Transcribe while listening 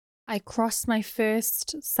I crossed my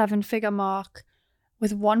first 7-figure mark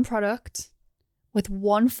with one product, with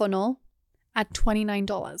one funnel at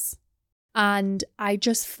 $29. And I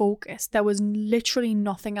just focused. There was literally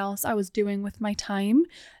nothing else I was doing with my time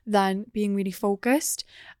than being really focused.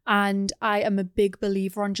 And I am a big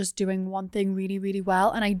believer on just doing one thing really, really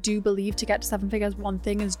well. And I do believe to get to 7 figures, one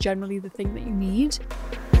thing is generally the thing that you need.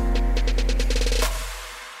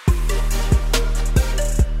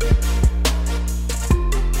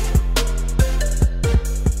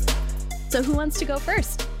 So who wants to go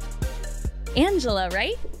first? Angela,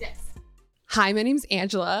 right? Yes. Hi, my name's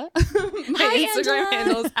Angela. My Instagram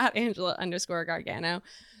handle is @Angela_Gargano.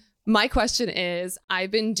 My question is,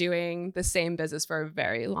 I've been doing the same business for a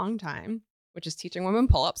very long time, which is teaching women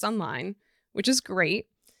pull-ups online, which is great.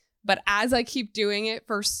 But as I keep doing it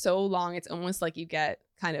for so long, it's almost like you get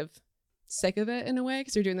kind of sick of it in a way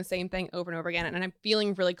because you're doing the same thing over and over again. And I'm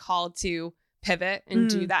feeling really called to pivot and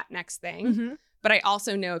do that next thing. Mm-hmm. But I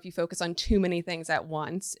also know if you focus on too many things at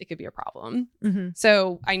once, it could be a problem. Mm-hmm.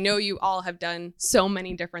 So I know you all have done so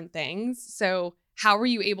many different things. So how were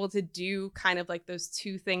you able to do kind of like those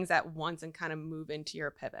two things at once and kind of move into your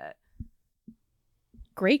pivot?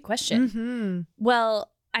 Great question. Mm-hmm. Well,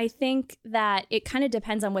 I think that it kind of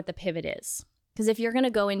depends on what the pivot is. Because if you're going to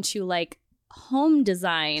go into like home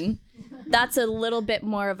design, that's a little bit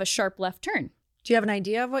more of a sharp left turn. Do you have an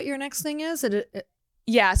idea of what your next thing is?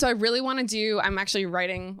 Yeah, so I really want to I'm actually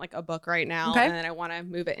writing like a book right now, okay. And then I want to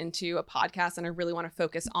move it into a podcast, and I really want to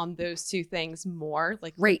focus on those two things more,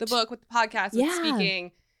 like Great. with the book, with the podcast, with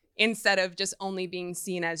speaking, instead of just only being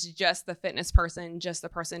seen as just the fitness person, just the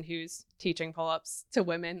person who's teaching pull-ups to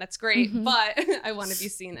women. That's great, but I want to be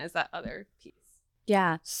seen as that other piece.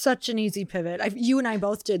 Yeah. Such an easy pivot. You and I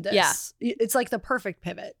both did this. Yeah. It's like the perfect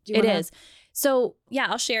pivot. It is. So yeah,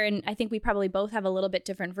 I'll share, and I think we probably both have a little bit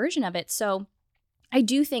different version of it. So I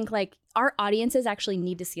do think like our audiences actually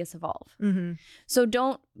need to see us evolve. Mm-hmm. So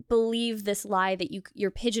don't believe this lie that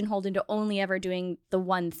you're pigeonholed into only ever doing the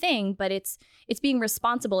one thing, but it's being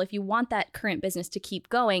responsible. If you want that current business to keep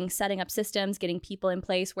going, setting up systems, getting people in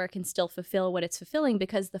place where it can still fulfill what it's fulfilling,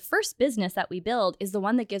 because the first business that we build is the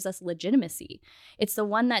one that gives us legitimacy. It's the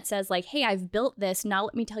one that says like, hey, I've built this. Now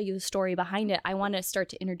let me tell you the story behind it. I want to start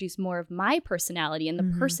to introduce more of my personality and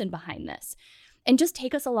the person behind this, and just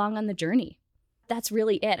take us along on the journey. That's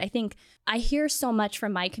really it. I think I hear so much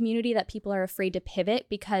from my community that people are afraid to pivot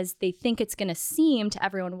because they think it's going to seem to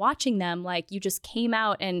everyone watching them like you just came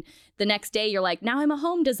out and the next day you're like, now I'm a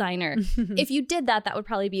home designer. If you did that, that would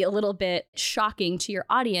probably be a little bit shocking to your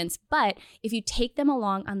audience. But if you take them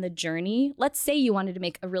along on the journey, let's say you wanted to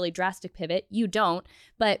make a really drastic pivot, you don't,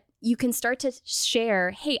 but you can start to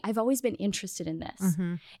share, hey, I've always been interested in this.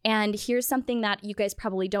 Mm-hmm. And here's something that you guys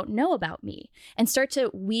probably don't know about me. And start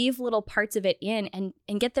to weave little parts of it in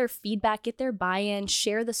and get their feedback, get their buy-in,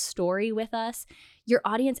 share the story with us. Your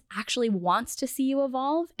audience actually wants to see you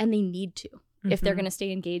evolve, and they need to if they're going to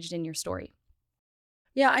stay engaged in your story.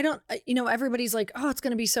 Yeah, everybody's like, oh, it's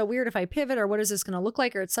going to be so weird if I pivot, or what is this going to look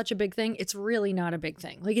like? Or it's such a big thing. It's really not a big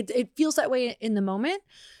thing. Like it feels that way in the moment,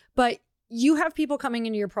 but you have people coming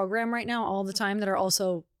into your program right now all the time that are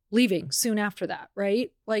also leaving soon after that, right?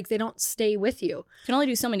 Like they don't stay with you. You can only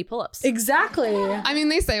do so many pull-ups. Exactly. I mean,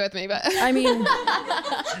 they stay with me, but I mean,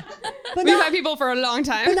 but we've had people for a long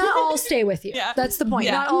time. But not all stay with you. Yeah. That's the point.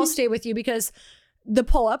 Yeah. Not all stay with you because the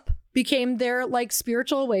pull-up became their like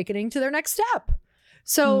spiritual awakening to their next step.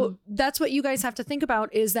 So that's what you guys have to think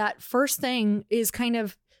about, is that first thing is kind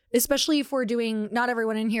of, especially if we're doing, not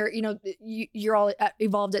everyone in here, you're all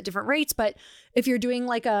evolved at different rates, but if you're doing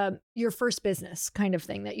like your first business kind of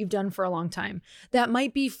thing that you've done for a long time, that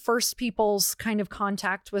might be first people's kind of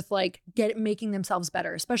contact with like making themselves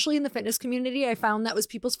better, especially in the fitness community. I found that was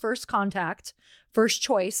people's first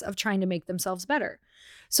choice of trying to make themselves better.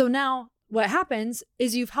 So now what happens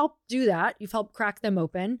is you've helped do that. You've helped crack them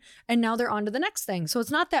open, and now they're on to the next thing. So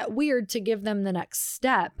it's not that weird to give them the next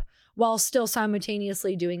step while still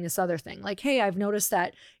simultaneously doing this other thing. Like, hey, I've noticed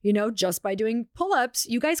that, just by doing pull-ups,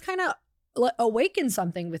 you guys kind of awaken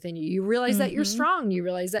something within you. You realize that you're strong. You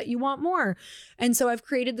realize that you want more. And so I've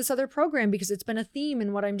created this other program because it's been a theme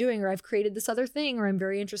in what I'm doing, or I've created this other thing, or I'm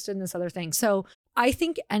very interested in this other thing. So I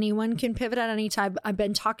think anyone can pivot at any time. I've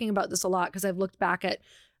been talking about this a lot because I've looked back at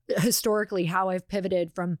historically how I've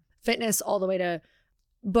pivoted from fitness all the way to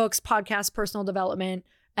books, podcasts, personal development,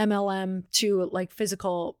 MLM, to like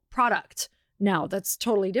physical product. Now that's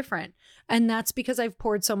totally different. And that's because I've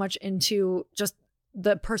poured so much into just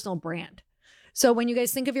the personal brand. So when you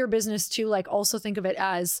guys think of your business too, like also think of it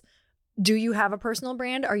as do you have a personal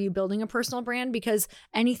brand? Are you building a personal brand? Because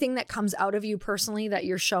anything that comes out of you personally that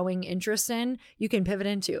you're showing interest in, you can pivot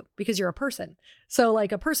into because you're a person. So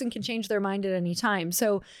like a person can change their mind at any time.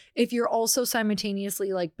 So if you're also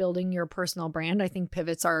simultaneously like building your personal brand, I think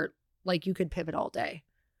pivots are like, you could pivot all day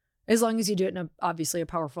as long as you do it in obviously a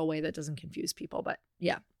powerful way that doesn't confuse people. But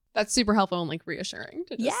yeah. That's super helpful and like reassuring.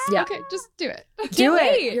 To just, yeah. Okay, just do it. Do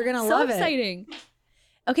it. You're going to love it. So exciting.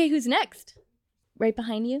 Okay, who's next? Right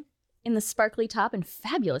behind you in the sparkly top and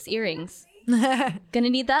fabulous earrings. Gonna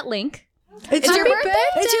need that link. It's your birthday.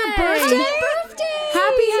 It's your birthday.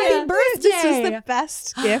 Happy birthday. This was the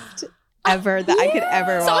best gift ever that I could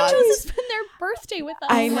ever want. Someone chose to spend their birthday with us.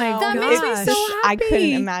 I know. That makes me so happy. I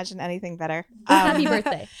couldn't imagine anything better. Happy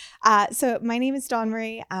birthday. So my name is Dawn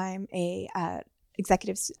Marie. I'm a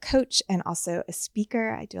executive coach and also a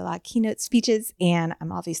speaker. I do a lot of keynote speeches, and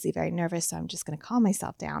I'm obviously very nervous, so I'm just going to calm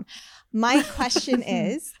myself down. My question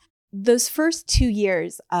is, those first 2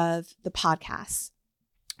 years of the podcast,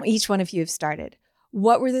 each one of you have started,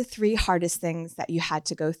 what were the 3 hardest things that you had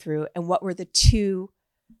to go through, and what were the 2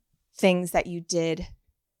 things that you did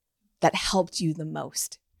that helped you the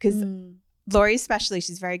most? Because Lori especially,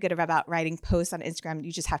 she's very good about writing posts on Instagram.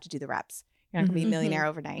 You just have to do the reps. You're not going to be a millionaire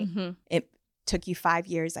overnight. It took you 5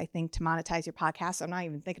 years, I think, to monetize your podcast. So I'm not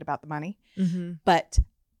even thinking about the money. But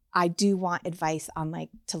I do want advice on like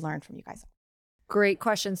to learn from you guys. Great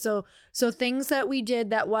question. So things that we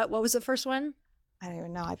did that what was the first one? I don't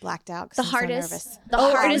even know. I blacked out the because hardest. I'm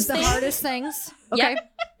so nervous. The hardest things. Okay.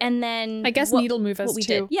 Yep. And then I guess needle movers what we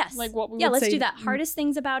too. did. Yes. Like what we yeah, would let's say. do that. Hardest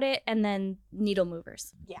things about it, and then needle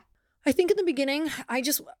movers. I think in the beginning,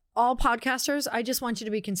 all podcasters, I just want you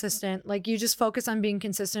to be consistent. Like you just focus on being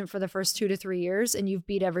consistent for the first 2 to 3 years and you've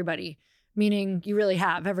beat everybody, meaning you really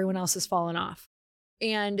have. Everyone else has fallen off.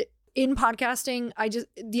 And in podcasting,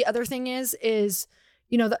 the other thing is,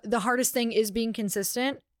 you know, the hardest thing is being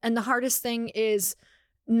consistent. And the hardest thing is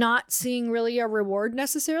not seeing really a reward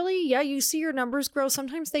necessarily. Yeah, you see your numbers grow.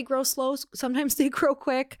 Sometimes they grow slow. Sometimes they grow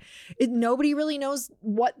quick. Nobody really knows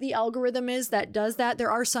what the algorithm is that does that.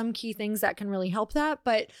 There are some key things that can really help that,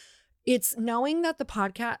 but it's knowing that the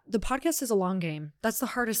podcast is a long game. That's the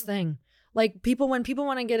hardest thing. Like when people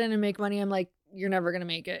want to get in and make money, I'm like, you're never going to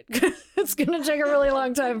make it. It's going to take a really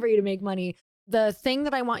long time for you to make money. The thing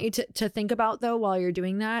that I want you to think about though, while you're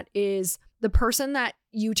doing that, is the person that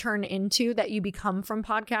you turn into, that you become from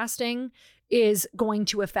podcasting, is going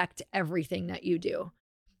to affect everything that you do.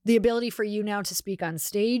 The ability for you now to speak on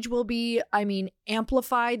stage will be,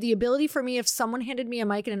 amplified. The ability for me, if someone handed me a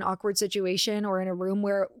mic in an awkward situation or in a room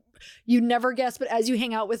where you never guess, but as you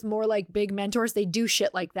hang out with more like big mentors, they do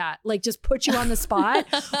shit like that. Like just put you on the spot.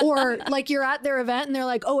 Or like you're at their event and they're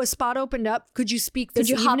like, oh, a spot opened up. Could you speak this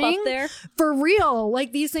evening? Could you hop up there? For real.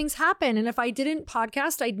 Like these things happen. And if I didn't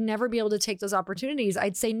podcast, I'd never be able to take those opportunities.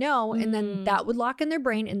 I'd say no. And then that would lock in their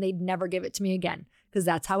brain and they'd never give it to me again. Because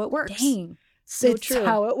that's how it works. Dang. So it's true.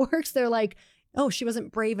 how it works. They're like, oh, she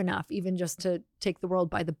wasn't brave enough even just to take the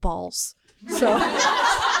world by the balls. So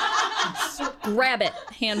grab it,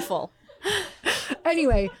 handful.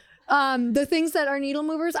 Anyway, the things that are needle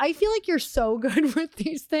movers, I feel like you're so good with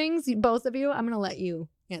these things, both of you. I'm going to let you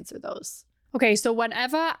answer those. Okay, so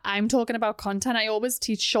whenever I'm talking about content, I always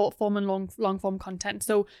teach short form and long form content.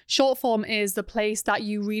 So short form is the place that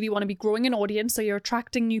you really want to be growing an audience. So you're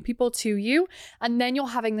attracting new people to you, and then you're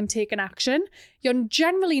having them take an action. You're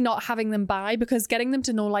generally not having them buy, because getting them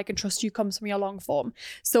to know, like, and trust you comes from your long form.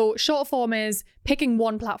 So short form is picking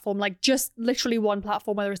one platform, like just literally one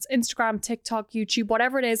platform, whether it's Instagram, TikTok, YouTube,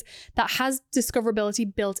 whatever it is that has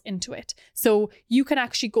discoverability built into it. So you can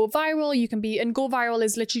actually go viral. And go viral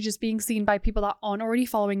is literally just being seen by people that aren't already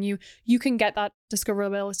following you. You can get that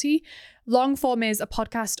discoverability. Long form is a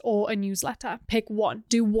podcast or a newsletter. Pick one,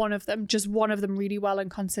 do one of them, just one of them really well and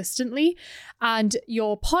consistently. And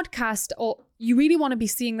your podcast, or you really want to be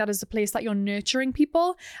seeing that as a place that you're nurturing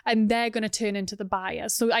people and they're going to turn into the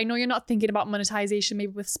buyers. So I know you're not thinking about monetization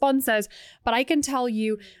maybe with sponsors, but I can tell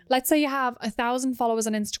you, let's say you have 1,000 followers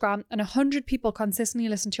on Instagram and 100 people consistently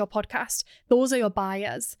listen to your podcast. Those are your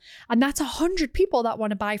buyers. And that's 100 people that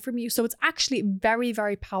want to buy from you. So it's actually very,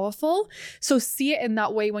 very powerful. So see it in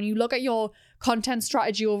that way. When you look at your content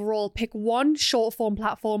strategy overall, pick one short form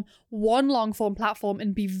platform, one long form platform,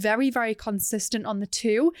 and be very, very consistent on the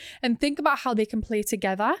two. And think about how they can play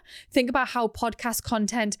together. Think about how podcast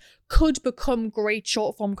content could become great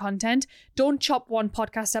short form content. Don't chop one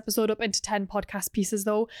podcast episode up into 10 podcast pieces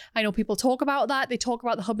though. I know people talk about that. They talk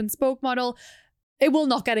about the hub and spoke model. It will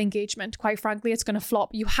not get engagement. Quite frankly, it's going to flop.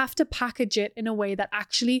 You have to package it in a way that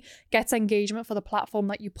actually gets engagement for the platform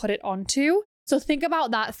that you put it onto. So think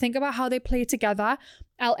about that. Think about how they play together.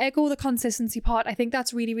 I'll echo the consistency part. I think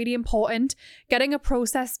that's really, really important. Getting a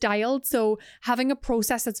process dialed. So having a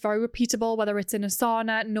process that's very repeatable, whether it's in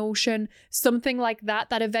Asana, Notion, something like that,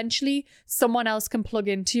 that eventually someone else can plug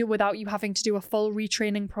into without you having to do a full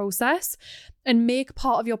retraining process. And make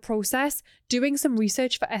part of your process doing some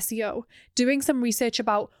research for SEO, doing some research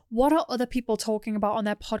about what are other people talking about on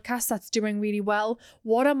their podcast that's doing really well?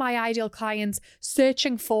 What are my ideal clients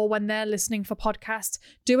searching for when they're listening for podcasts?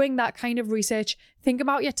 Doing that kind of research. Think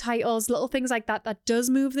about your titles, little things like that, that does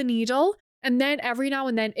move the needle. And then every now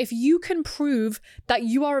and then, if you can prove that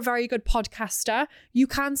you are a very good podcaster, you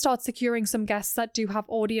can start securing some guests that do have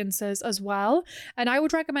audiences as well. And I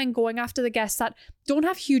would recommend going after the guests that don't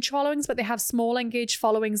have huge followings, but they have small engaged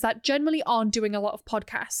followings that generally aren't doing a lot of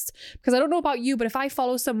podcasts. Because I don't know about you, but if I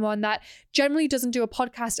follow someone that generally doesn't do a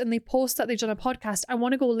podcast and they post that they've done a podcast, I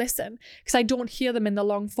want to go listen because I don't hear them in the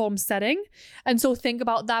long form setting. And so think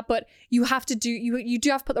about that. But you have to do, you do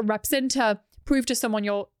have to put the reps in to prove to someone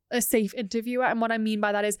you're a safe interviewer. And what I mean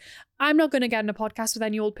by that is I'm not going to get in a podcast with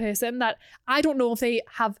any old person that I don't know if they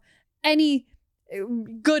have any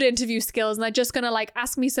good interview skills and they're just going to like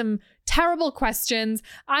ask me some terrible questions.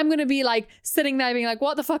 I'm going to be like sitting there being like,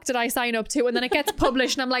 what the fuck did I sign up to? And then it gets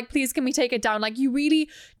published and I'm like, please, can we take it down? Like, you really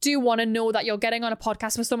do want to know that you're getting on a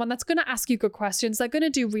podcast with someone that's going to ask you good questions. They're going to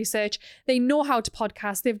do research. They know how to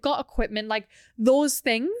podcast. They've got equipment, like those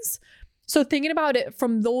things. So thinking about it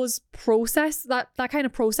from those process, that kind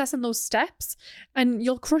of process and those steps, and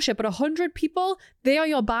you'll crush it. But 100 people, they are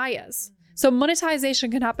your buyers. So monetization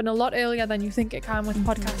can happen a lot earlier than you think it can with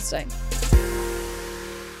podcasting.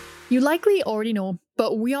 You likely already know,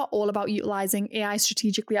 but we are all about utilizing AI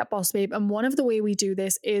strategically at Boss Babe. And one of the way we do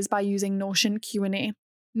this is by using Notion Q&A.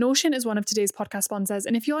 Notion is one of today's podcast sponsors,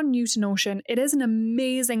 and if you're new to Notion, it is an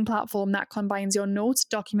amazing platform that combines your notes,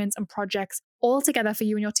 documents, and projects all together for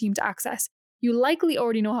you and your team to access. You likely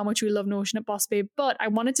already know how much we love Notion at Boss Babe, but I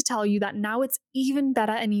wanted to tell you that now it's even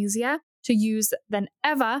better and easier to use than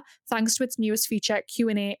ever thanks to its newest feature,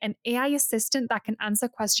 Q&A, an AI assistant that can answer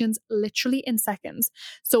questions literally in seconds.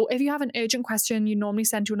 So if you have an urgent question you normally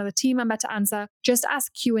send to another team member to answer, just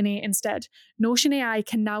ask Q&A instead. Notion AI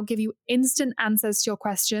can now give you instant answers to your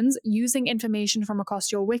questions using information from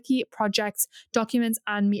across your wiki, projects, documents,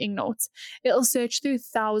 and meeting notes. It'll search through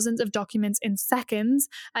thousands of documents in seconds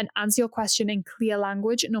and answer your question in clear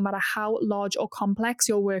language, no matter how large or complex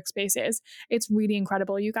your workspace is. It's really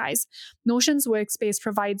incredible, you guys. Notion's workspace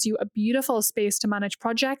provides you a beautiful space to manage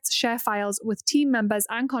projects, share files with team members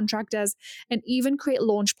and contractors, and even create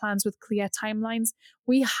launch plans with clear timelines.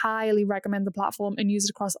 We highly recommend the platform and use it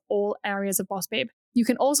across all areas of Boss Babe. You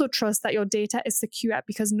can also trust that your data is secure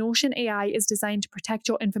because Notion AI is designed to protect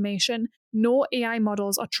your information. No AI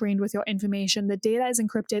models are trained with your information. The data is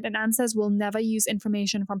encrypted and answers will never use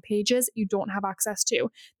information from pages you don't have access to.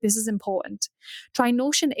 This is important. Try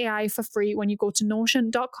Notion AI for free when you go to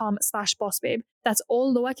notion.com/bossbabe. That's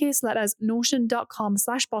all lowercase letters,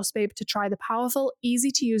 notion.com/bossbabe to try the powerful,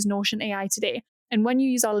 easy to use Notion AI today. And when you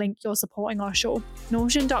use our link, you're supporting our show.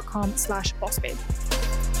 Notion.com/bossbabe.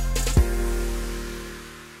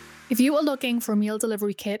 If you are looking for a meal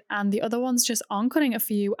delivery kit and the other ones just aren't cutting it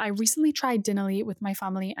for you, I recently tried Dinnerly with my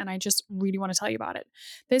family and I just really want to tell you about it.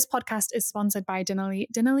 This podcast is sponsored by Dinnerly.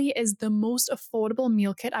 Dinnerly is the most affordable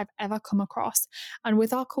meal kit I've ever come across. And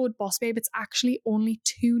with our code BOSSBABE, it's actually only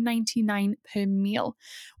 $2.99 per meal.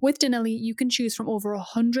 With Dinnerly, you can choose from over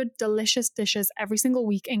 100 delicious dishes every single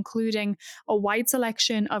week, including a wide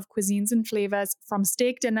selection of cuisines and flavors, from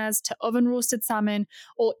steak dinners to oven roasted salmon,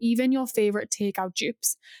 or even your favorite takeout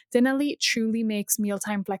dupes. Dinnerly truly makes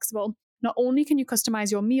mealtime flexible. Not only can you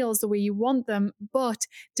customize your meals the way you want them, but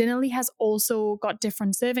Dinnerly has also got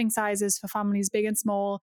different serving sizes for families big and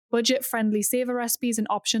small, budget-friendly savor recipes, and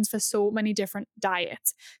options for so many different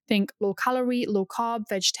diets. Think low-calorie, low-carb,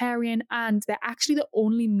 vegetarian, and they're actually the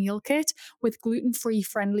only meal kit with gluten-free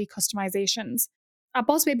friendly customizations. At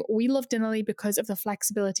Boss Babe, we love Dinnerly because of the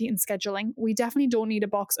flexibility in scheduling. We definitely don't need a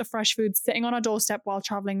box of fresh food sitting on our doorstep while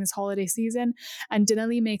traveling this holiday season, and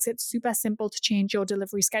Dinnerly makes it super simple to change your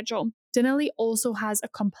delivery schedule. Dinnerly also has a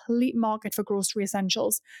complete market for grocery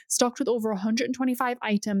essentials. Stocked with over 125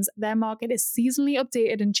 items, their market is seasonally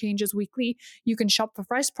updated and changes weekly. You can shop for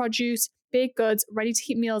fresh produce, baked goods,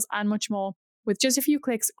 ready-to-eat meals, and much more. With just a few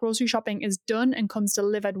clicks, grocery shopping is done and comes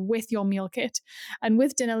delivered with your meal kit. And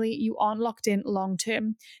with Dinnerly, you aren't locked in long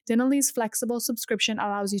term. Dinnerly's flexible subscription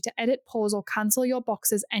allows you to edit, pause, or cancel your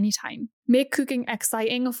boxes anytime. Make cooking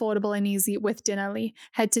exciting, affordable, and easy with Dinnerly.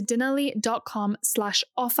 Head to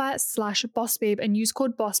dinnerly.com/offer/bossbabe and use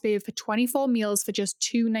code bossbabe for 24 meals for just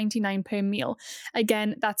 $2.99 per meal.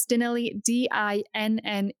 Again, that's Dinnerly,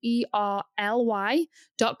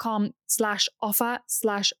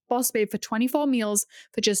 DINNERLY.com/offer/bossbabe for 24 meals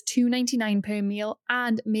for just $2.99 per meal.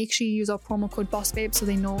 And make sure you use our promo code bossbabe so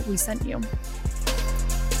they know we sent you.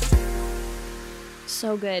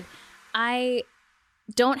 So good. I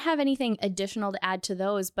don't have anything additional to add to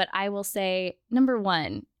those, but I will say, number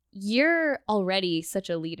one, you're already such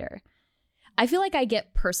a leader. I feel like I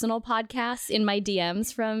get personal podcasts in my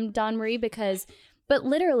DMs from Dawn Marie but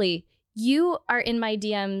literally, you are in my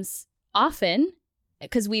DMs often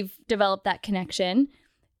because we've developed that connection,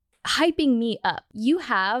 hyping me up. You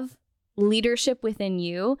have leadership within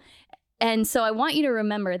you. And so I want you to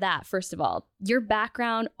remember that, first of all, your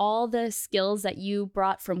background, all the skills that you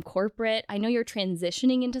brought from corporate. I know you're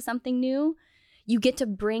transitioning into something new. You get to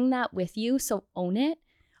bring that with you. So own it.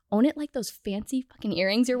 Own it like those fancy fucking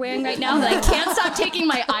earrings you're wearing right now that I can't stop taking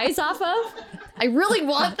my eyes off of. I really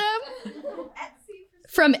want them.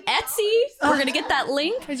 From Etsy. We're going to get that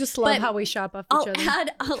link. I just love how we shop off each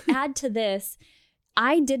other. I'll add to this.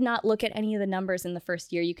 I did not look at any of the numbers in the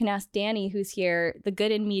first year. You can ask Danny, who's here, The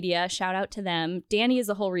Good in Media. Shout out to them. Danny is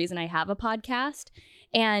the whole reason I have a podcast.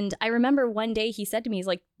 And I remember one day he said to me, he's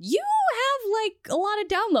like, you have like a lot of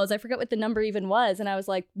downloads. I forget what the number even was. And I was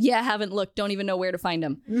like, yeah, haven't looked. Don't even know where to find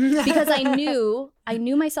them. Because I knew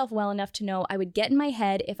myself well enough to know I would get in my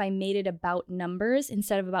head if I made it about numbers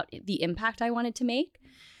instead of about the impact I wanted to make.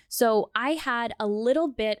 So I had a little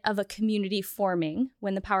bit of a community forming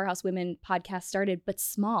when the Powerhouse Women podcast started, but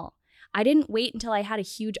small. I didn't wait until I had a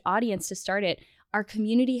huge audience to start it. Our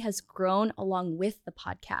community has grown along with the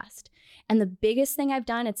podcast. And the biggest thing I've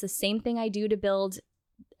done, it's the same thing I do to build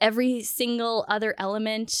every single other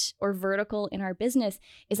element or vertical in our business,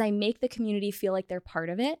 is I make the community feel like they're part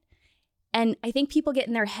of it. And I think people get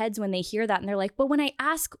in their heads when they hear that and they're like, but when I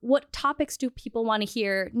ask what topics do people want to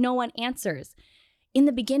hear, no one answers. In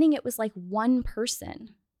the beginning, it was like one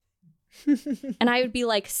person. And I would be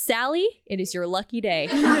like, Sally, it is your lucky day.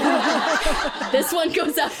 This one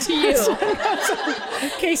goes out to you.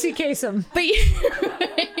 Casey Kasem. But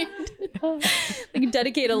like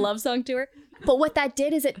dedicate a love song to her. But what that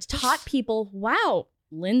did is it taught people, wow,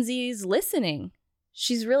 Lindsey's listening.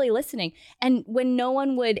 She's really listening. And when no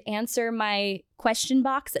one would answer my question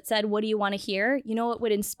box that said, what do you want to hear? You know what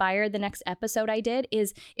would inspire the next episode I did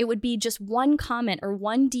is it would be just one comment or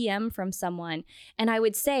one DM from someone. And I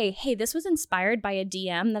would say, hey, this was inspired by a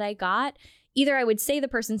DM that I got. Either I would say the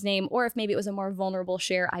person's name, or if maybe it was a more vulnerable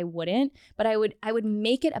share, I wouldn't. But I would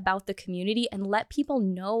make it about the community and let people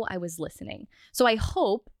know I was listening. So I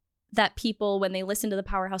hope that people, when they listen to the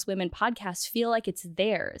Powerhouse Women podcast, feel like it's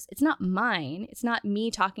theirs. It's not mine. It's not me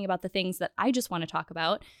talking about the things that I just want to talk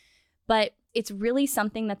about, but it's really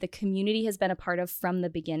something that the community has been a part of from the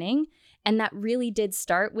beginning. And that really did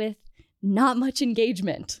start with not much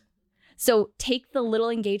engagement. So take the little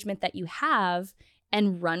engagement that you have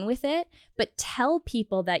and run with it, but tell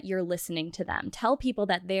people that you're listening to them. Tell people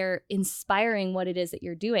that they're inspiring what it is that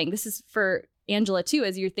you're doing. This is for Angela too,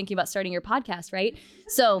 as you're thinking about starting your podcast, right?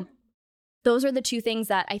 So those are the two things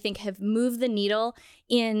that I think have moved the needle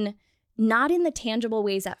not in the tangible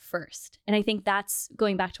ways at first. And I think that's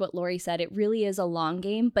going back to what Lori said. It really is a long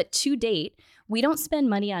game. But to date, we don't spend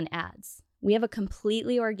money on ads. We have a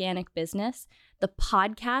completely organic business. The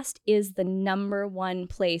podcast is the number one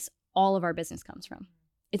place all of our business comes from.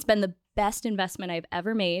 It's been the best investment I've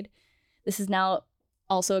ever made. This is now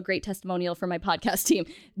also a great testimonial for my podcast team.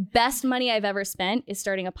 Best money I've ever spent is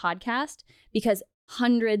starting a podcast, because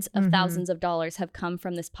hundreds of thousands of dollars have come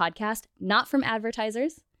from this podcast, not from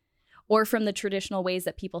advertisers or from the traditional ways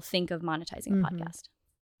that people think of monetizing a podcast.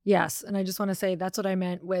 Yes. And I just want to say that's what I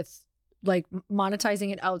meant with like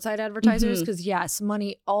monetizing it outside advertisers. Because yes,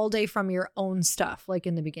 money all day from your own stuff, like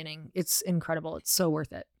in the beginning. It's incredible. It's so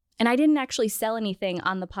worth it. And I didn't actually sell anything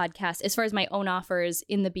on the podcast as far as my own offers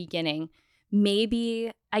in the beginning.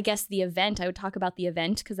 Maybe, I guess, the event, I would talk about the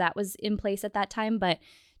event because that was in place at that time, but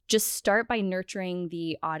just start by nurturing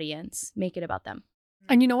the audience, make it about them.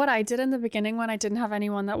 And you know what I did in the beginning when I didn't have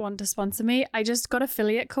anyone that wanted to sponsor me? I just got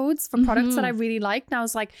affiliate codes for products that I really liked. And I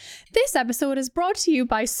was like, this episode is brought to you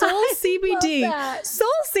by Soul CBD. Soul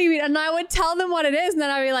CBD. And I would tell them what it is. And then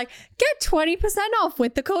I'd be like, get 20% off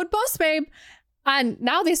with the code BOSSBABE. And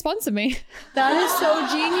now they sponsor me. That is so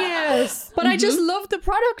genius. But I just loved the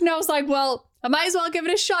product. And I was like, well, I might as well give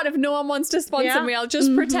it a shot. If no one wants to sponsor me, I'll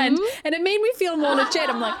just pretend. And it made me feel more legit.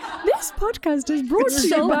 I'm like, this podcast is brought to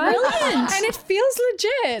you by brilliant. and it feels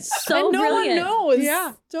legit. So and no brilliant. one knows.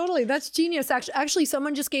 Yeah, totally. That's genius. Actually,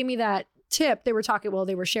 someone just gave me that tip. They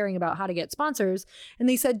were sharing about how to get sponsors, and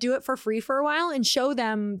they said do it for free for a while and show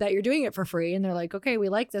them that you're doing it for free. And they're like, okay, we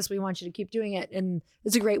like this. We want you to keep doing it. And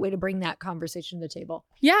it's a great way to bring that conversation to the table.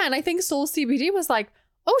 Yeah, and I think Soul CBD was like,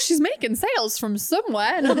 oh, she's making sales from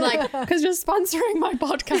somewhere. And I'm like, because you're sponsoring my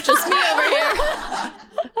podcast. Just me over here.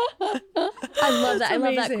 I love that. That's I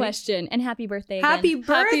love that amazing. question. And happy birthday again. Happy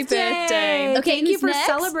birthday. Okay, Thank you who's for next?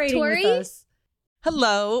 celebrating Tori? with us.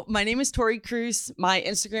 Hello, my name is Tori Cruz. My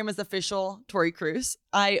Instagram is official Tori Cruz.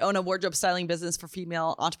 I own a wardrobe styling business for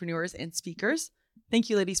female entrepreneurs and speakers.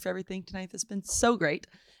 Thank you, ladies, for everything tonight. This has been so great.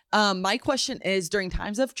 My question is, during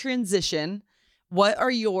times of transition, what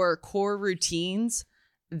are your core routines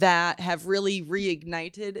that have really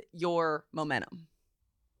reignited your momentum?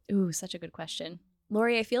 Ooh, such a good question.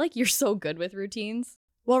 Lori, I feel like you're so good with routines.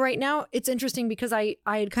 Well, right now it's interesting because I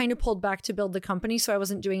had kind of pulled back to build the company, so I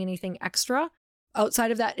wasn't doing anything extra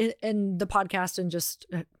outside of that in the podcast. And just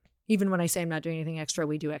even when I say I'm not doing anything extra,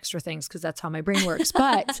 we do extra things because that's how my brain works.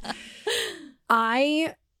 But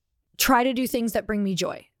I try to do things that bring me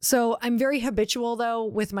joy. So I'm very habitual though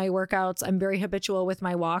with my workouts. I'm very habitual with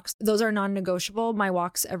my walks. Those are non-negotiable. My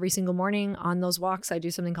walks every single morning. On those walks, I do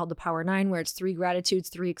something called the Power 9, where it's 3 gratitudes,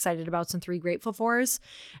 3 excited abouts, and 3 grateful fors.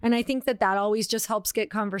 And I think that always just helps get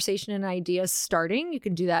conversation and ideas starting. You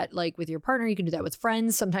can do that like with your partner. You can do that with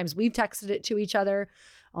friends. Sometimes we've texted it to each other.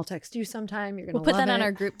 I'll text you sometime. You're going to We'll put love that on it.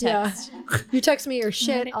 our group text. Yeah. You text me your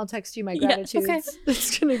shit. I'll text you my gratitudes. okay.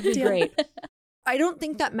 It's going to be great. I don't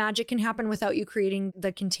think that magic can happen without you creating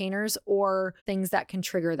the containers or things that can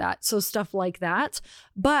trigger that. So stuff like that.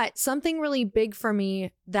 But something really big for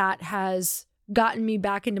me that has gotten me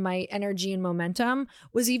back into my energy and momentum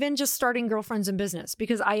was even just starting Girlfriends in Business,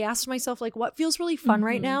 because I asked myself, like, what feels really fun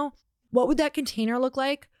right now? What would that container look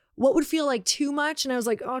like? What would feel like too much? And I was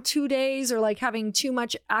like, 2 days, or like having too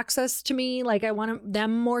much access to me. Like I want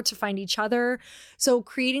them more to find each other. So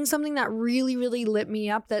creating something that really, really lit me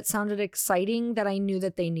up, that sounded exciting, that I knew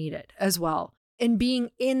that they needed as well. And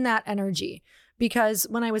being in that energy, because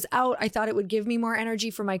when I was out, I thought it would give me more energy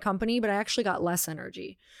for my company, but I actually got less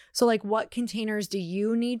energy. So like, what containers do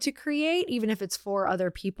you need to create, even if it's for other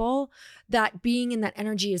people, that being in that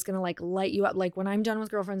energy is going to like light you up? Like when I'm done with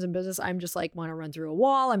Girlfriends in Business, I'm just like, want to run through a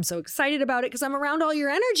wall. I'm so excited about it because I'm around all your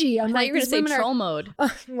energy. I I'm thought like, you were going to these say women troll are, mode.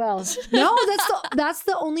 well, no, that's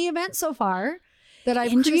the only event so far that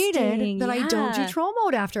I've created Interesting, that I don't do yeah. troll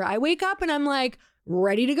mode after. I wake up and I'm like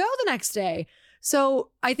ready to go the next day. So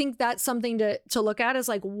I think that's something to look at, is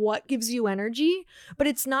like, what gives you energy? But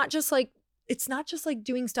it's not just like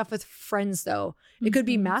doing stuff with friends though. It could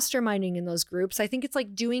be masterminding in those groups. I think it's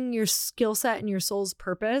like doing your skill set and your soul's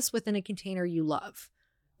purpose within a container you love.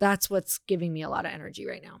 That's what's giving me a lot of energy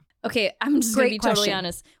right now. Okay, I'm just going to Great be totally question.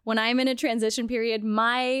 honest. When I'm in a transition period,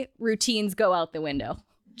 my routines go out the window.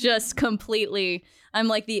 Just completely. I'm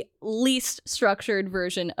like the least structured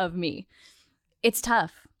version of me. It's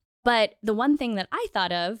tough. But the one thing that I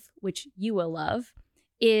thought of, which you will love,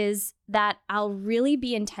 is that I'll really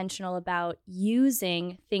be intentional about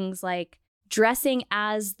using things like dressing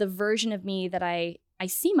as the version of me that I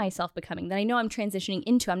see myself becoming, that I know I'm transitioning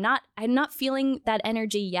into. I'm not feeling that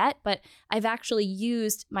energy yet, but I've actually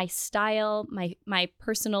used my style, my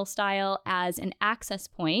personal style, as an access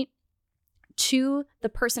point to the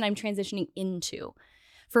person I'm transitioning into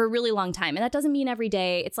for a really long time. And that doesn't mean every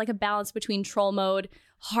day. It's like a balance between troll mode,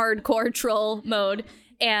 hardcore troll mode,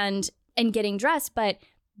 and getting dressed. But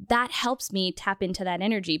that helps me tap into that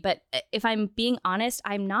energy. But if I'm being honest,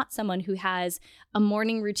 I'm not someone who has a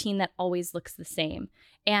morning routine that always looks the same.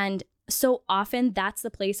 And so often that's the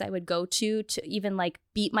place I would go to even like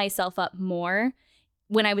beat myself up more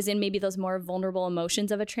when I was in maybe those more vulnerable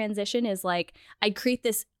emotions of a transition, is like I'd create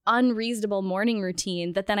this unreasonable morning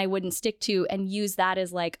routine that then I wouldn't stick to, and use that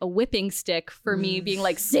as like a whipping stick for me, being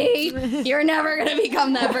like, see, you're never going to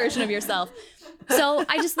become that version of yourself. So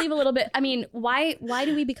I just leave a little bit. I mean, why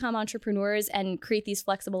do we become entrepreneurs and create these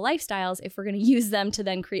flexible lifestyles if we're going to use them to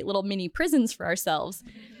then create little mini prisons for ourselves?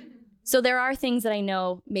 So there are things that I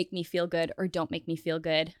know make me feel good or don't make me feel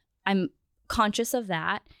good. I'm conscious of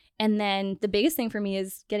that. And then the biggest thing for me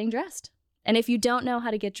is getting dressed. And if you don't know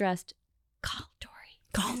how to get dressed, call Tori.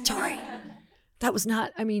 Call Tori. That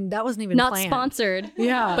wasn't even Not planned. sponsored.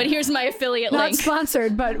 Yeah. But here's my affiliate Not link.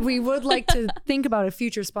 sponsored, but we would like to think about a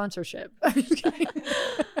future sponsorship.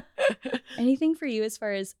 Anything for you as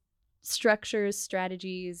far as structures,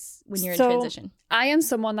 strategies when you're in So, transition? I am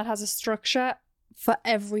someone that has a structure for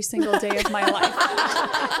every single day of my life.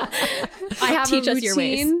 I have Teach a us your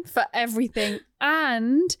ways. routine for everything.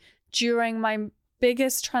 And during my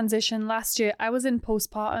biggest transition last year, I was in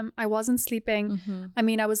postpartum. I wasn't sleeping. Mm-hmm. I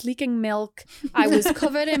mean, I was leaking milk. I was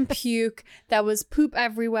covered in puke. There was poop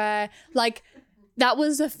everywhere. Like, that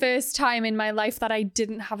was the first time in my life that I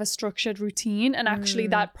didn't have a structured routine. And actually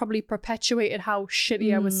that probably perpetuated how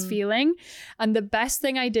shitty I was feeling. And the best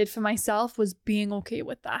thing I did for myself was being okay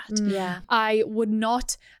with that. Yeah. I would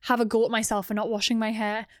not have a go at myself for not washing my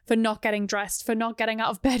hair, for not getting dressed, for not getting out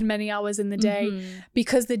of bed many hours in the day.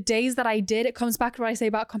 Because the days that I did, it comes back to what I say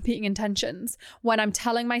about competing intentions. When I'm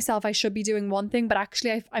telling myself I should be doing one thing, but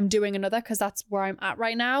actually I'm doing another because that's where I'm at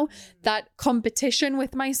right now. That competition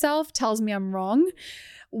with myself tells me I'm wrong.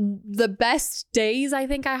 The best days I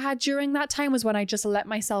think I had during that time was when I just let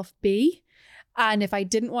myself be. And if I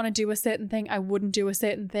didn't want to do a certain thing, I wouldn't do a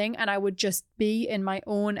certain thing. And I would just be in my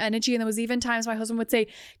own energy. And there was even times my husband would say,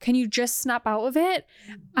 can you just snap out of it?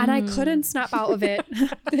 And I couldn't snap out of it.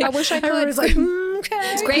 I wish I could. I was like,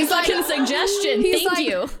 okay. It's great fucking suggestion. He's Thank like,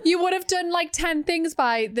 you. You would have done like 10 things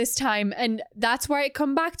by this time. And that's where it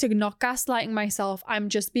come back to not gaslighting myself. I'm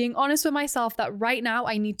just being honest with myself that right now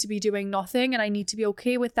I need to be doing nothing and I need to be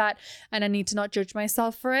okay with that. And I need to not judge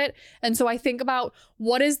myself for it. And so I think about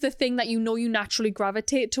what is the thing that you know you naturally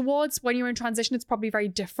gravitate towards. When you're in transition, it's probably very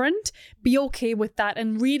different. Be okay with that.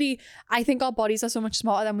 And really, I think our bodies are so much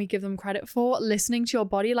smarter than we give them credit for. Listening to your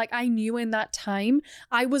body, like I knew in that time,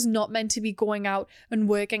 I was not meant to be going out and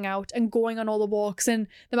working out and going on all the walks. And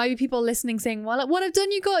there might be people listening saying, well, it would have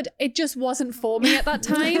done you good. It just wasn't for me at that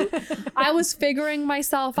time. I was figuring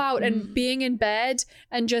myself out and being in bed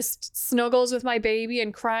and just snuggles with my baby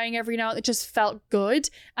and crying every now and then. It just felt good.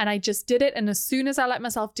 And I just did it. And as soon as I let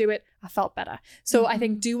myself do it, I felt better. So I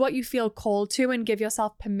think do what you feel called to and give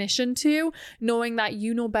yourself permission to, knowing that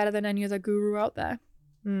you know better than any other guru out there.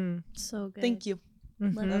 So good. Thank you.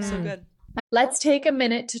 That's so good. Let's take a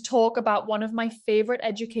minute to talk about one of my favorite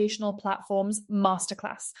educational platforms,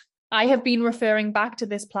 Masterclass. I have been referring back to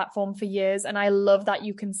this platform for years, and I love that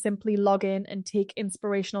you can simply log in and take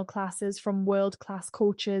inspirational classes from world-class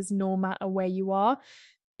coaches no matter where you are.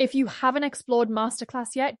 If you haven't explored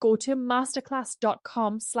Masterclass yet, go to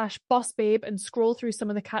masterclass.com/bossbabe and scroll through some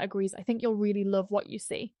of the categories. I think you'll really love what you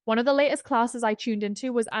see. One of the latest classes I tuned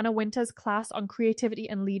into was Anna Wintour's class on creativity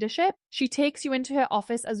and leadership. She takes you into her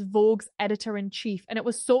office as Vogue's editor-in-chief, and it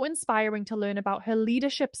was so inspiring to learn about her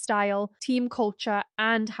leadership style, team culture,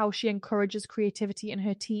 and how she encourages creativity in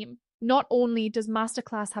her team. Not only does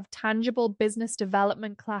Masterclass have tangible business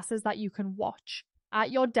development classes that you can watch at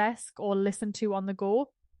your desk or listen to on the go,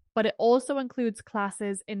 but it also includes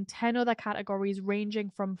classes in 10 other categories ranging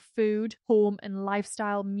from food, home and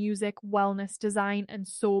lifestyle, music, wellness, design, and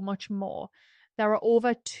so much more. There are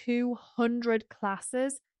over 200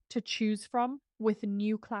 classes to choose from, with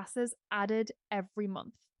new classes added every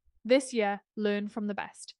month. This year, learn from the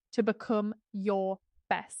best to become your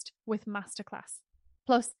best with Masterclass.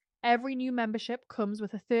 Plus, every new membership comes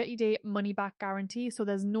with a 30-day money-back guarantee, so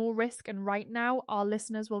there's no risk. And right now, our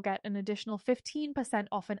listeners will get an additional 15%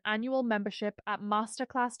 off an annual membership at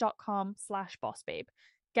masterclass.com/bossbabe.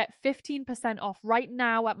 Get 15% off right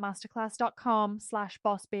now at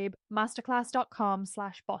masterclass.com/bossbabe,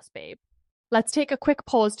 masterclass.com/bossbabe. Let's take a quick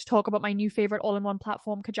pause to talk about my new favorite all-in-one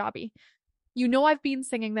platform, Kajabi. You know I've been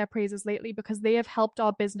singing their praises lately because they have helped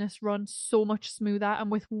our business run so much smoother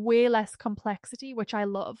and with way less complexity, which I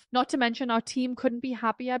love. Not to mention our team couldn't be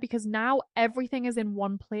happier because now everything is in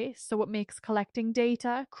one place, so it makes collecting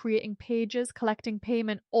data, creating pages, collecting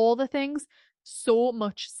payment, all the things so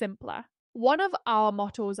much simpler. One of our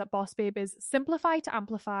mottos at Boss Babe is simplify to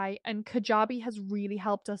amplify, and Kajabi has really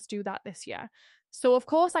helped us do that this year. So of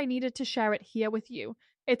course I needed to share it here with you.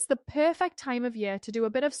 It's the perfect time of year to do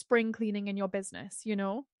a bit of spring cleaning in your business, you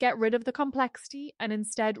know? Get rid of the complexity and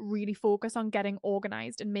instead really focus on getting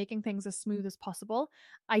organized and making things as smooth as possible.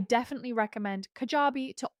 I definitely recommend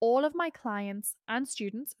Kajabi to all of my clients and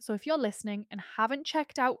students. So if you're listening and haven't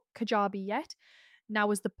checked out Kajabi yet,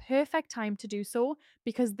 now is the perfect time to do so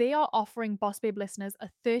because they are offering Boss Babe listeners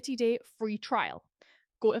a 30-day free trial.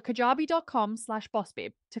 Go to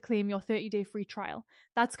kajabi.com/bossbabe to claim your 30-day free trial.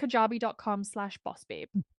 That's kajabi.com/bossbabe.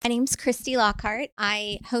 My name's Christy Lockhart.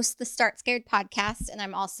 I host the Start Scared podcast, and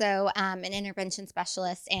I'm also an intervention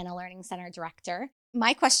specialist and a learning center director.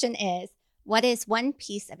 My question is, what is one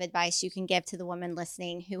piece of advice you can give to the woman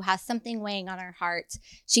listening who has something weighing on her heart?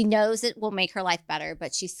 She knows it will make her life better,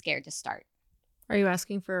 but she's scared to start. Are you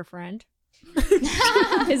asking for a friend?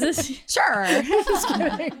 Is this sure? Just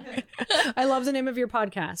kidding. I love the name of your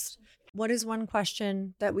podcast. What is one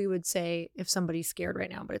question that we would say if somebody's scared right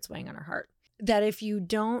now, but it's weighing on her heart? that if you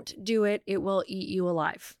don't do it, it will eat you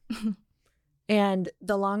alive. And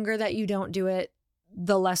the longer that you don't do it,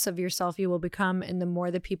 the less of yourself you will become, and the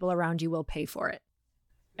more the people around you will pay for it.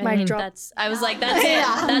 I mean, I was like, that's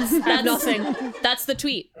it. That's nothing. That's the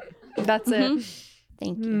tweet. That's it.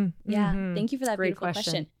 Thank you. Yeah. Thank you for that Great beautiful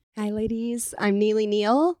question. Hi, ladies. I'm Neely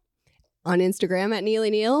Neal on Instagram at Neely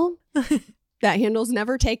Neal. That handle's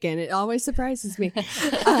never taken. It always surprises me. But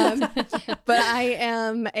I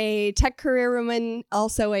am a tech career woman,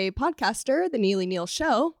 also a podcaster, The Neely Neal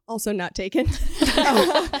Show, also not taken.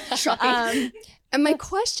 And my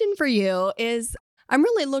question for you is, I'm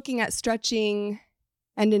really looking at stretching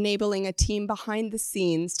and enabling a team behind the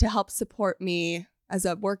scenes to help support me as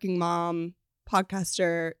a working mom,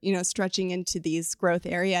 podcaster, stretching into these growth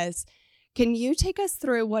areas. Can you take us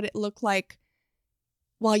through what it looked like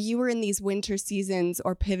while you were in these winter seasons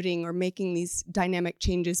or pivoting or making these dynamic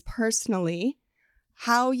changes personally,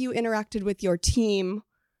 how you interacted with your team?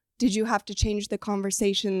 Did you have to change the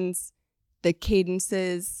conversations, the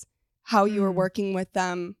cadences, how you were working with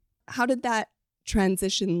them? How did that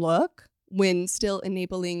transition look when still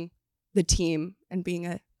enabling the team and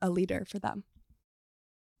being a leader for them?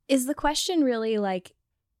 Is the question really like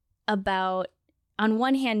about, on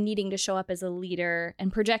one hand, needing to show up as a leader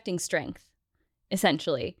and projecting strength,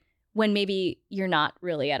 essentially, when maybe you're not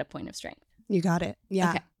really at a point of strength? You got it. Yeah.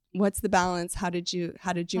 Okay. What's the balance? How did you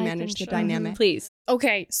manage the dynamic? Please.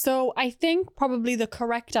 Okay, so I think probably the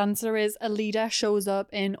correct answer is a leader shows up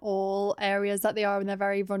in all areas that they are, and they're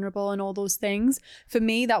very vulnerable and all those things. For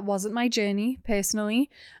me, that wasn't my journey personally.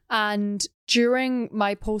 And during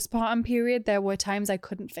my postpartum period, there were times I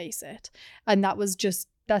couldn't face it. And that's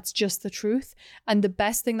just the truth. And the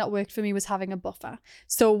best thing that worked for me was having a buffer.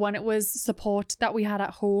 So when it was support that we had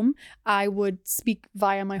at home, I would speak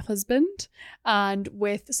via my husband, and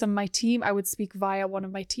with some of my team, I would speak via one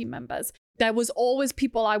of my team members. There was always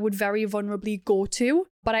people I would very vulnerably go to,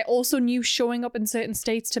 but I also knew showing up in certain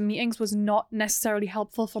states to meetings was not necessarily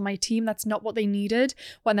helpful for my team. That's not what they needed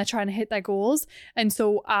when they're trying to hit their goals. And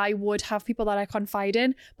so I would have people that I confide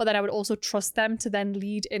in, but then I would also trust them to then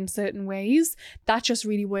lead in certain ways. That just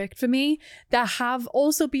really worked for me. There have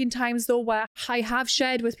also been times though where I have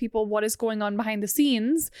shared with people what is going on behind the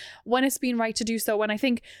scenes when it's been right to do so. When I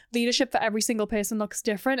think leadership for every single person looks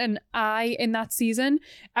different. And in that season,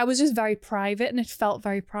 I was just very private, and it felt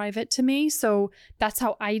very private to me. So that's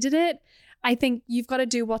how I did it. I think you've got to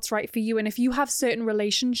do what's right for you. And if you have certain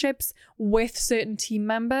relationships with certain team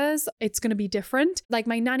members, it's going to be different. Like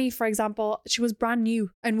my nanny, for example, she was brand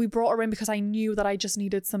new, and we brought her in because I knew that I just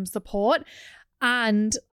needed some support.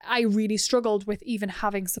 And I really struggled with even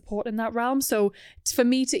having support in that realm. So for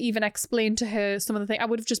me to even explain to her some of the things, I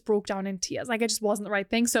would have just broke down in tears. Like it just wasn't the right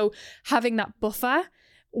thing. So having that buffer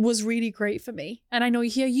was really great for me. And I know you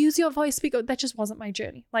hear, use your voice, speak up. That just wasn't my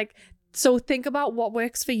journey. So think about what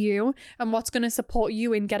works for you and what's going to support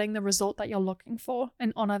you in getting the result that you're looking for,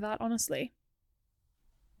 and honor that, honestly.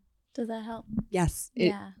 Does that help? Yes,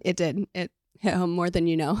 it did. It hit home more than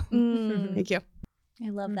you know. Thank you. I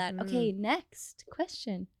love that. Okay, next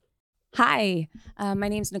question. Hi, my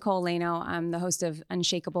name's Nicole Lano. I'm the host of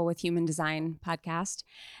Unshakable with Human Design podcast.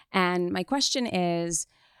 And my question is,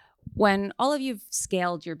 when all of you've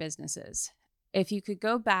scaled your businesses, if you could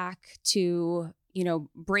go back to,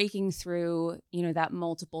 breaking through, that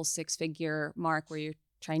multiple 6-figure mark where you're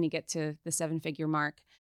trying to get to the 7-figure mark,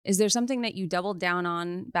 is there something that you doubled down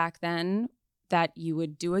on back then that you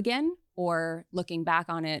would do again? Or looking back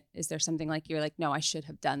on it, is there something like you're like, no, I should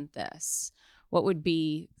have done this? What would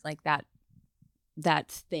be like that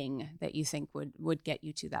thing that you think would get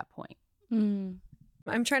you to that point?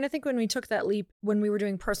 I'm trying to think when we took that leap, when we were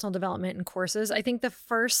doing personal development and courses. I think the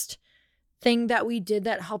first thing that we did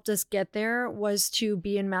that helped us get there was to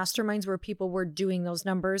be in masterminds where people were doing those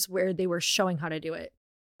numbers, where they were showing how to do it.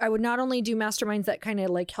 I would not only do masterminds that kind of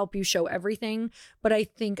like help you show everything, but I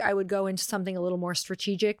think I would go into something a little more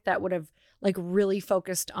strategic that would have like really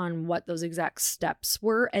focused on what those exact steps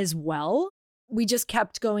were as well. We just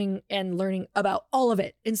kept going and learning about all of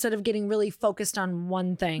it instead of getting really focused on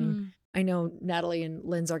one thing. I know Natalie and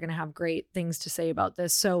Lindsey are going to have great things to say about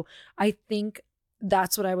this. So I think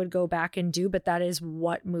that's what I would go back and do. But that is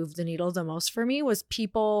what moved the needle the most for me, was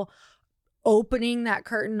people opening that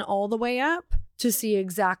curtain all the way up to see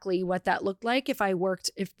exactly what that looked like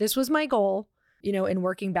if this was my goal, and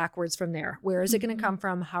working backwards from there. Where is it going to come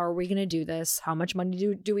from? How are we going to do this? How much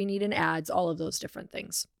money do we need in ads? All of those different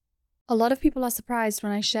things. A lot of people are surprised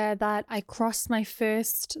when I share that I crossed my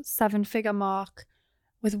first 7-figure mark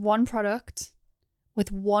with one product,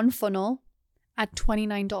 with one funnel at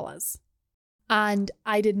 $29. And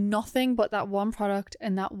I did nothing but that one product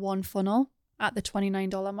and that one funnel. at the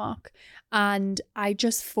 $29 mark. And I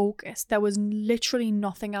just focused. There was literally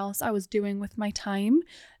nothing else I was doing with my time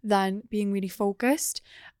than being really focused.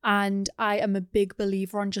 And I am a big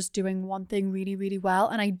believer on just doing one thing really, really well.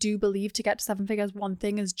 And I do believe to get to 7 figures, one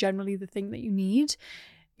thing is generally the thing that you need.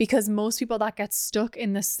 Because most people that get stuck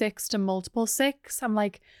in the 6 to multiple 6, I'm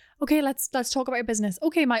like, okay, let's talk about your business.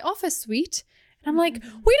 Okay, my office suite. And I'm like, we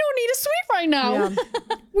don't need a suite right now.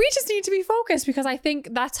 Yeah. We just need to be focused, because I think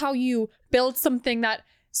that's how you build something that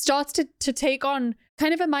starts to take on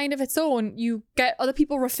kind of a mind of its own. You get other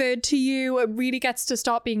people referred to you. It really gets to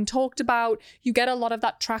start being talked about. You get a lot of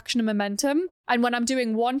that traction and momentum. And when I'm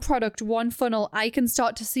doing one product, one funnel, I can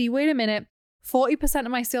start to see, wait a minute, 40%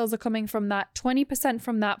 of my sales are coming from that, 20%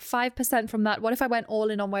 from that, 5% from that. What if I went all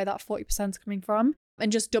in on where that 40% is coming from?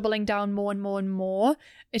 And just doubling down more and more and more.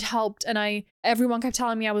 It helped. And everyone kept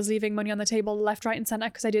telling me I was leaving money on the table left, right, and center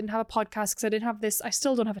because I didn't have a podcast, because I didn't have this. I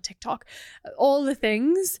still don't have a TikTok, all the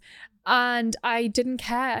things. And I didn't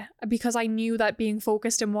care, because I knew that being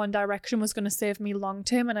focused in one direction was going to save me long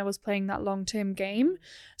term, and I was playing that long term game.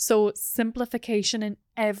 So simplification in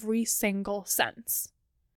every single sense.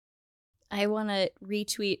 I want to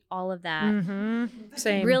retweet all of that.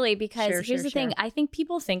 Same. Really, because here's the thing. I think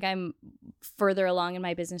people think I'm further along in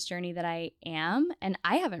my business journey than I am, and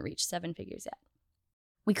I haven't reached 7 figures yet.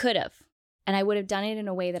 We could have, and I would have done it in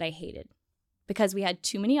a way that I hated, because we had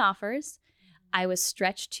too many offers. I was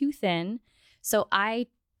stretched too thin. So my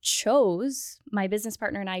business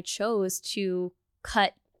partner and I chose to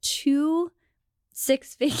cut 2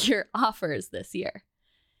 6-figure offers this year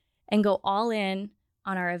and go all in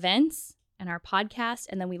on our events and our podcast.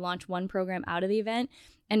 And then we launched one program out of the event.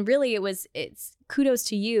 And really it's kudos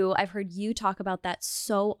to you. I've heard you talk about that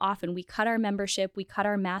so often. We cut our membership, we cut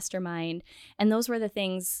our mastermind. And those were the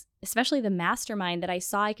things, especially the mastermind, that I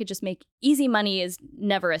saw I could just make. Easy money is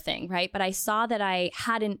never a thing, right? But I saw that I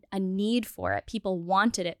had a need for it. People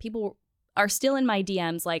wanted it. People are still in my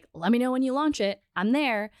DMs like, let me know when you launch it. I'm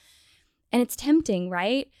there. And it's tempting,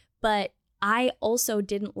 right? But I also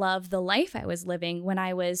didn't love the life I was living when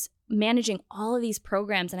I was managing all of these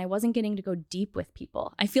programs and I wasn't getting to go deep with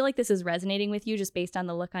people. I feel like this is resonating with you just based on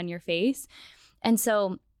the look on your face. And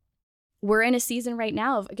so we're in a season right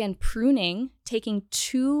now of, again, pruning, taking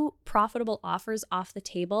 2 profitable offers off the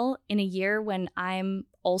table in a year when I'm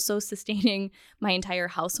also sustaining my entire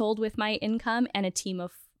household with my income and a team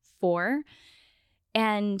of 4.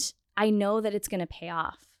 And I know that it's going to pay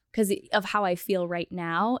off because of how I feel right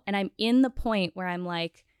now. And I'm in the point where I'm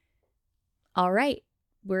like, all right,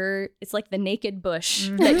 it's like the naked bush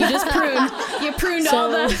that you just pruned. You pruned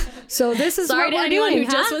all the. So this is sorry what to we're anyone doing,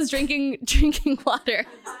 who just was drinking water.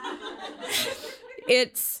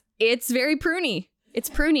 It's very pruny. It's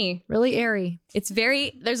pruny. Really airy.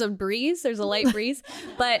 There's a light breeze,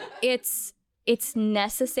 but it's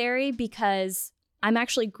necessary because I'm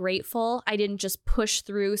actually grateful I didn't just push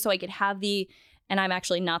through so I could have and I'm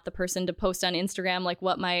actually not the person to post on Instagram like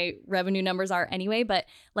what my revenue numbers are anyway, but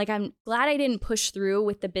like I'm glad I didn't push through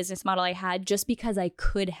with the business model I had just because I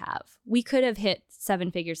could have. We could have hit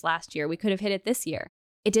 7 figures last year. We could have hit it this year.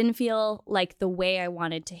 It didn't feel like the way I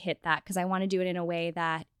wanted to hit that because I want to do it in a way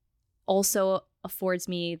that also affords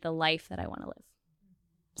me the life that I want to live.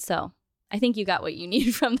 So I think you got what you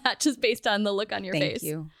need from that just based on the look on your face. Thank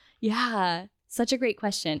you. Yeah, such a great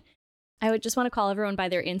question. I would just want to call everyone by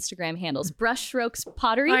their Instagram handles. Brushstrokes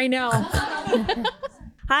Pottery. I know.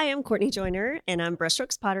 Hi, I'm Courtney Joyner, and I'm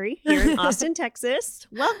Brushstrokes Pottery here in Austin, Texas.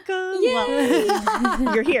 Welcome. Yay.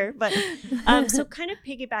 Well, you're here. But so kind of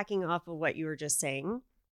piggybacking off of what you were just saying,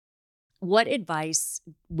 what advice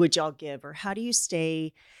would y'all give, or how do you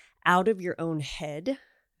stay out of your own head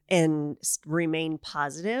and remain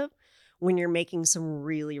positive when you're making some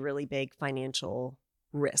really, really big financial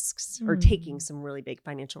risks or taking some really big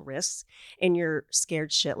financial risks and you're scared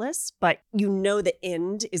shitless, but you know the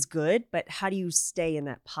end is good, but how do you stay in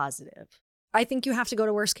that positive? I think you have to go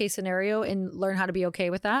to worst case scenario and learn how to be okay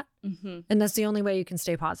with that. Mm-hmm. And that's the only way you can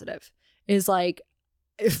stay positive is like,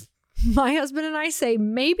 if my husband and I say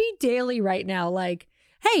maybe daily right now, like,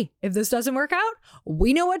 hey, if this doesn't work out,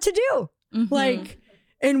 we know what to do. Mm-hmm. Like,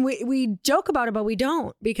 and we joke about it, but we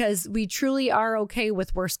don't, because we truly are okay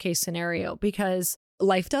with worst case scenario because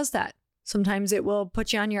life does that. Sometimes it will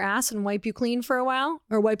put you on your ass and wipe you clean for a while,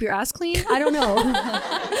 or wipe your ass clean. I don't know.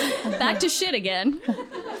 Back to shit again.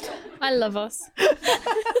 I love us.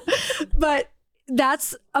 But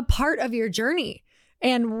that's a part of your journey.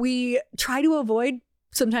 And we try to avoid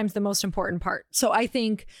sometimes the most important part. So I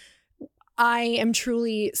think I am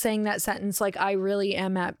truly saying that sentence like I really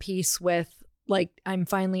am at peace with like I'm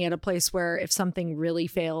finally at a place where if something really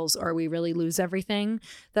fails or we really lose everything,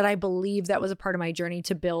 that I believe that was a part of my journey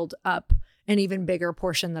to build up an even bigger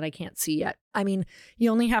portion that I can't see yet. I mean, you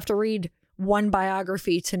only have to read one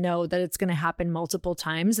biography to know that it's going to happen multiple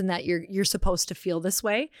times and that you're supposed to feel this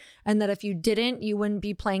way. And that if you didn't, you wouldn't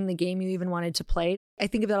be playing the game you even wanted to play. I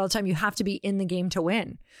think of that all the time. You have to be in the game to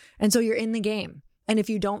win. And so you're in the game. And if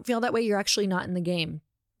you don't feel that way, you're actually not in the game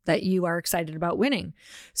that you are excited about winning.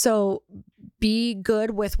 So be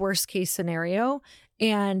good with worst case scenario.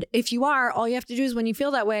 And if you are, all you have to do is when you feel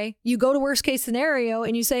that way, you go to worst case scenario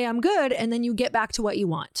and you say, I'm good. And then you get back to what you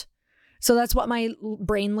want. So that's what my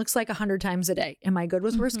brain looks like 100 times a day. Am I good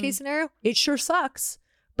with worst case scenario? It sure sucks.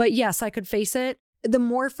 But yes, I could face it. The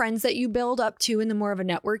more friends that you build up to and the more of a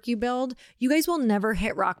network you build, you guys will never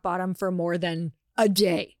hit rock bottom for more than a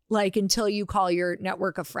day, like until you call your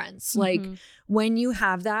network of friends. Like when you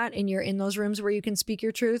have that and you're in those rooms where you can speak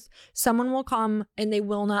your truth, someone will come and they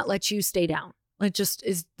will not let you stay down. It just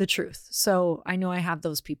is the truth. So I know I have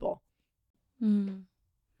those people.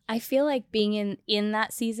 I feel like being in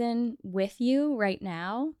that season with you right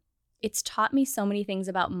now, it's taught me so many things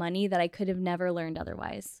about money that I could have never learned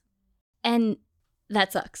otherwise. And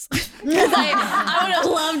that sucks. Because I would have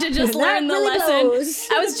loved to just learn the lesson.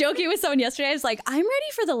 I was joking with someone yesterday. I was like, I'm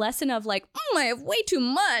ready for the lesson of like, I have way too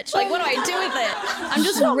much. Like, what do I do with it? I'm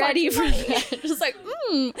just ready for that. Just like,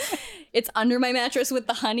 it's under my mattress with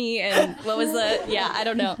the honey. And what was I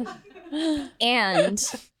don't know. And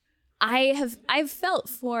I've felt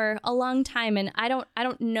for a long time, and I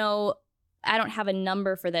don't know, I don't have a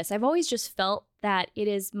number for this. I've always just felt that it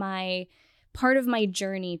is my part of my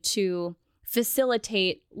journey to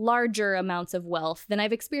facilitate larger amounts of wealth than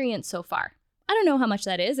I've experienced so far. I don't know how much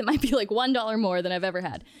that is. It might be like $1 more than I've ever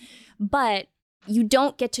had. But you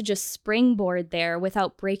don't get to just springboard there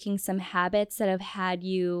without breaking some habits that have had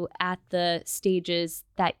you at the stages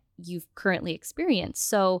that you've currently experienced.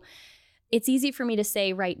 So it's easy for me to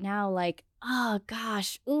say right now, like, oh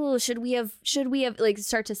gosh, should we have like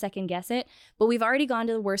start to second guess it? But we've already gone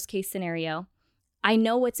to the worst case scenario. I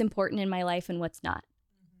know what's important in my life and what's not.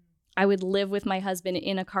 I would live with my husband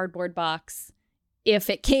in a cardboard box if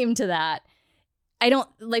it came to that. I don't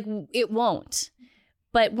like it won't.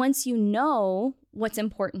 But once you know what's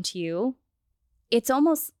important to you, it's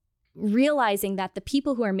almost realizing that the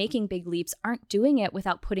people who are making big leaps aren't doing it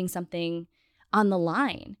without putting something on the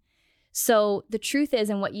line. So the truth is,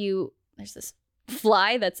 there's this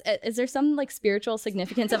fly is there some like spiritual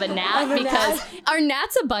significance of a gnat? Because our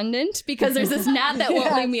gnat's abundant because there's this gnat that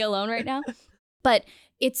won't leave me alone right now. But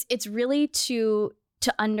it's really to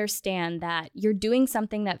understand that you're doing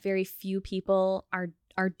something that very few people are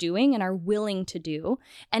doing and are willing to do.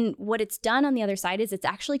 And what it's done on the other side is it's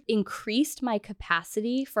actually increased my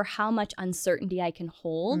capacity for how much uncertainty I can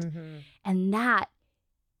hold. And that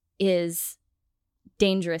is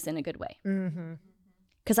dangerous in a good way.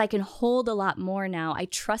 Because I can hold a lot more now. I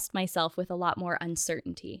trust myself with a lot more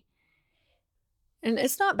uncertainty. And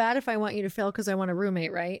it's not bad if I want you to fail because I want a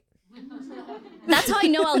roommate, right? That's how I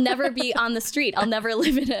know I'll never be on the street. I'll never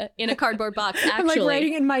live in a cardboard box, actually. I'm like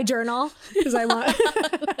writing in my journal because I want...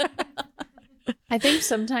 I think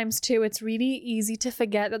sometimes too, it's really easy to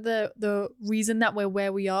forget that the reason that we're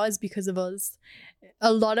where we are is because of us.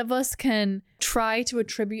 A lot of us can try to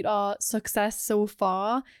attribute our success so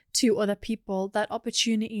far to other people. That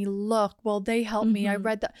opportunity, look, well, they helped me. I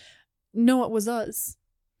read that. No, it was us.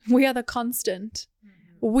 We are the constant.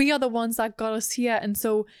 We are the ones that got us here. And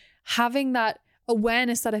so having that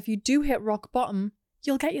awareness that if you do hit rock bottom,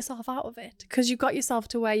 you'll get yourself out of it because you got yourself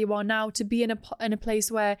to where you are now to be in a place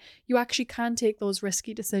where you actually can take those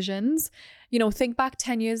risky decisions. You know, think back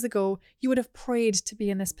 10 years ago, you would have prayed to be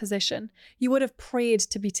in this position. You would have prayed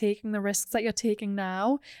to be taking the risks that you're taking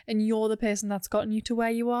now. And you're the person that's gotten you to where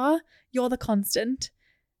you are. You're the constant.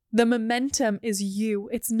 The momentum is you.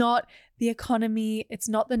 It's not the economy. It's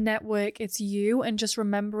not the network. It's you. And just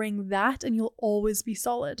remembering that, and you'll always be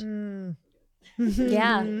solid.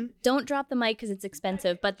 Yeah. Don't drop the mic because it's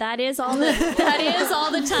expensive. But that is all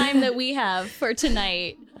the time that we have for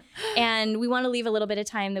tonight. And we want to leave a little bit of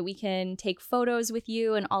time that we can take photos with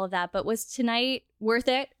you and all of that. But was tonight worth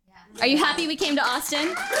it? Yeah. Are you happy we came to Austin?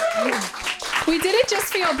 We did it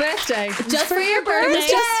just for your birthday. Just for your birthday.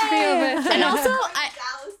 Just for your birthday. And also,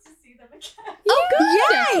 oh, good.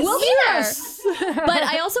 Yes. We'll be there. But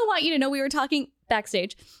I also want you to know we were talking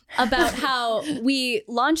backstage about how we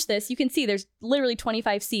launched this. You can see there's literally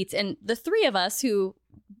 25 seats. And the three of us who,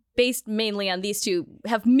 based mainly on these two,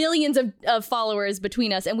 have millions of followers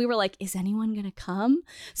between us. And we were like, is anyone going to come?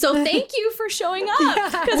 So thank you for showing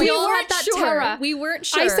up. Because we all had that terror. We weren't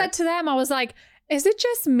sure. I said to them, I was like, Is it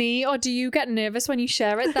just me, or do you get nervous when you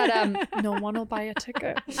share it that no one will buy a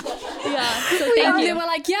ticket? Yeah. So thank you. They were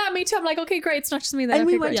like, yeah, me too. I'm like, okay, great. It's not just me then. And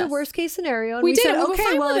okay, we went great. to worst case scenario. And We we did, said, and we were okay,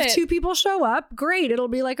 fine well, with if it. 2 people show up, great. It'll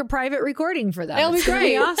be like a private recording for them. It'll be It's gonna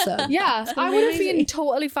great. awesome. Yeah, It's gonna I be would have amazing. been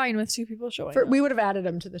totally fine with 2 people showing up. We would have added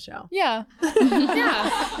them to the show. Yeah.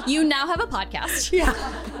 Yeah. You now have a podcast. Yeah.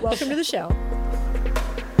 Welcome to the show.